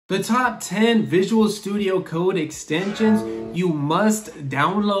The top 10 Visual Studio Code extensions you must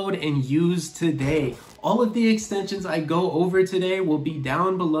download and use today. All of the extensions I go over today will be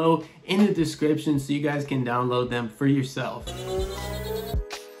down below in the description so you guys can download them for yourself.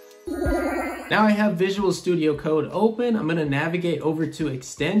 Now I have Visual Studio Code open. I'm gonna navigate over to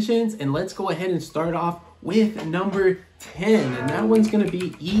extensions and let's go ahead and start off with number 10, and that one's gonna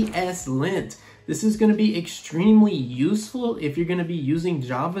be ESLint. This is going to be extremely useful if you're going to be using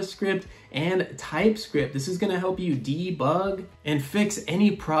JavaScript and TypeScript. This is going to help you debug and fix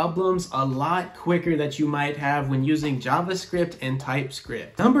any problems a lot quicker that you might have when using JavaScript and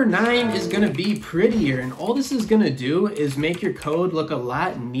TypeScript. Number 9 is going to be Prettier, and all this is going to do is make your code look a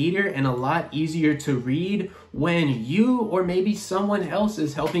lot neater and a lot easier to read when you or maybe someone else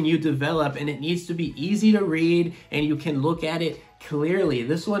is helping you develop, and it needs to be easy to read and you can look at it clearly.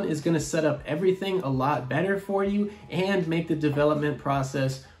 This one is going to set up everything a lot better for you and make the development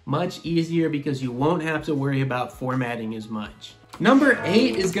process much easier because you won't have to worry about formatting as much. Number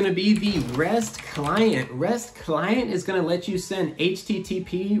 8 is going to be the REST client. REST client is going to let you send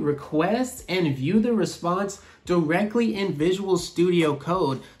HTTP requests and view the response directly in Visual Studio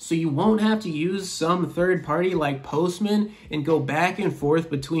Code, so you won't have to use some third party like Postman and go back and forth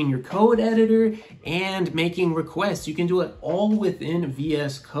between your code editor and making requests. You can do it all within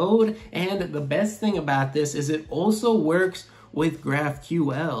VS Code, and the best thing about this is it also works with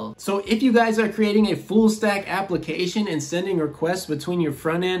GraphQL. So if you guys are creating a full stack application and sending requests between your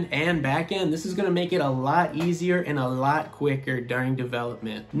front end and back end, this is going to make it a lot easier and a lot quicker during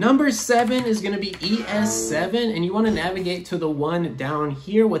development. Number 7 is going to be ES7, and you want to navigate to the one down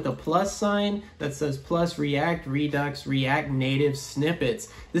here with a plus sign that says plus React Redux React Native snippets.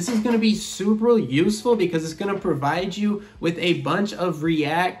 This is going to be super useful because it's going to provide you with a bunch of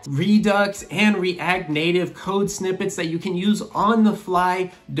React, Redux, and React Native code snippets that you can use on the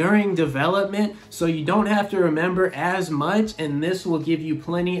fly during development, so you don't have to remember as much, and this will give you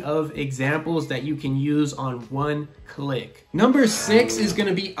plenty of examples that you can use on one click. Number 6 is going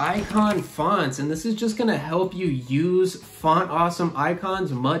to be icon fonts, and this is just going to help you use font awesome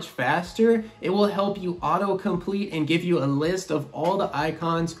icons much faster. It will help you autocomplete and give you a list of all the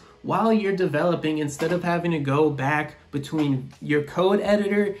icons while you're developing instead of having to go back between your code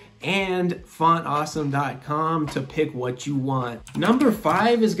editor and fontawesome.com to pick what you want. Number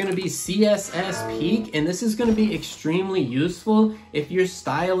 5 is going to be CSS Peek, and this is going to be extremely useful if you're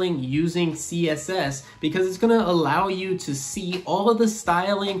styling using CSS because it's going to allow you to see all of the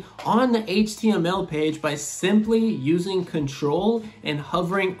styling on the HTML page by simply using Control and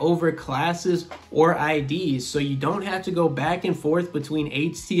hovering over classes or IDs, so you don't have to go back and forth between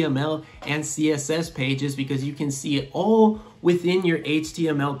HTML and CSS pages because you can see it all within your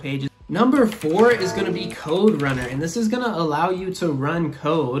HTML pages. Number 4 is going to be Code Runner, and this is going to allow you to run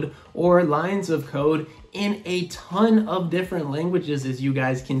code or lines of code in a ton of different languages, as you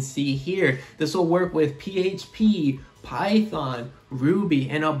guys can see here. This will work with PHP, Python, Ruby,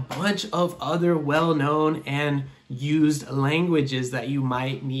 and a bunch of other well-known and used languages that you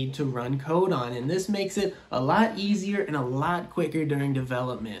might need to run code on, and this makes it a lot easier and a lot quicker during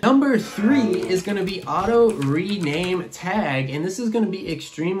development. Number 3 is going to be auto rename tag, and this is going to be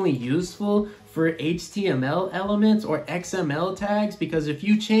extremely useful for HTML elements or XML tags because if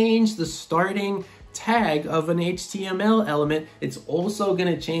you change the starting tag of an HTML element, it's also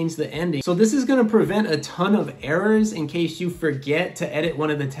going to change the ending. So this is going to prevent a ton of errors in case you forget to edit one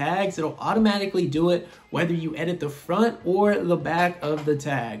of the tags. It'll automatically do it whether you edit the front or the back of the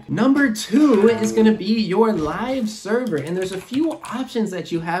tag. Number 2 is going to be your live server, and there's a few options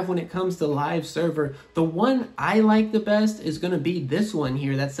that you have when it comes to live server. The one I like the best is going to be this one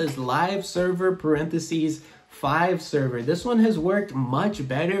here that says live server parentheses 5 server. This one has worked much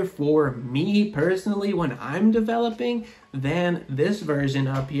better for me personally when I'm developing than this version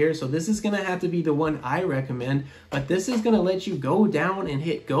up here. So this is going to have to be the one I recommend, but this is going to let you go down and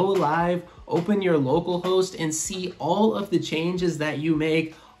hit go live, open your local host, and see all of the changes that you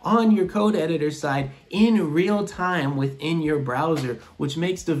make on your code editor side in real time within your browser, which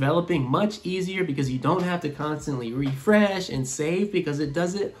makes developing much easier because you don't have to constantly refresh and save because it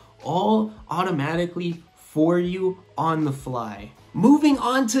does it all automatically for you on the fly. Moving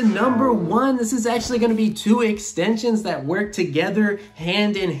on to number 1, this is actually going to be 2 extensions that work together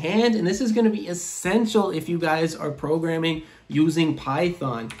hand in hand, and this is going to be essential if you guys are programming using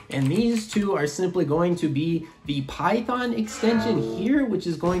Python. And these 2 are simply going to be the Python extension here, which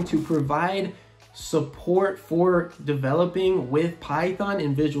is going to provide support for developing with Python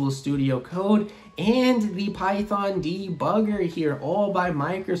in Visual Studio Code, and the Python debugger here, all by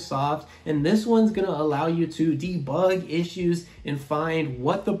Microsoft. And this one's gonna allow you to debug issues and find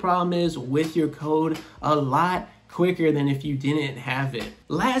what the problem is with your code a lot quicker than if you didn't have it.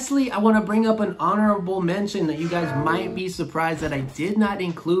 Lastly, I want to bring up an honorable mention that you guys might be surprised that I did not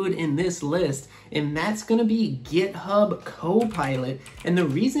include in this list, and that's going to be GitHub Copilot. And the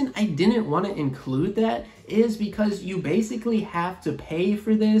reason I didn't want to include that is because you basically have to pay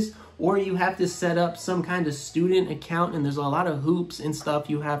for this, or you have to set up some kind of student account, and there's a lot of hoops and stuff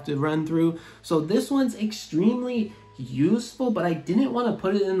you have to run through. So this one's extremely useful, but I didn't want to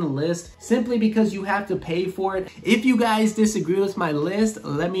put it in the list simply because you have to pay for it. If you guys disagree with my list,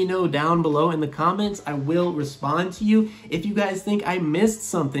 let me know down below in the comments. I will respond to you. If you guys think I missed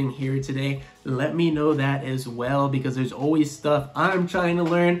something here today, let me know that as well, because there's always stuff I'm trying to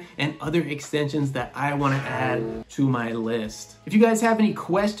learn and other extensions that I want to add to my list. If you guys have any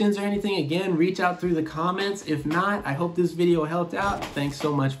questions or anything, again, reach out through the comments. If not, I hope this video helped out. Thanks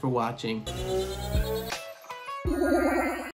so much for watching.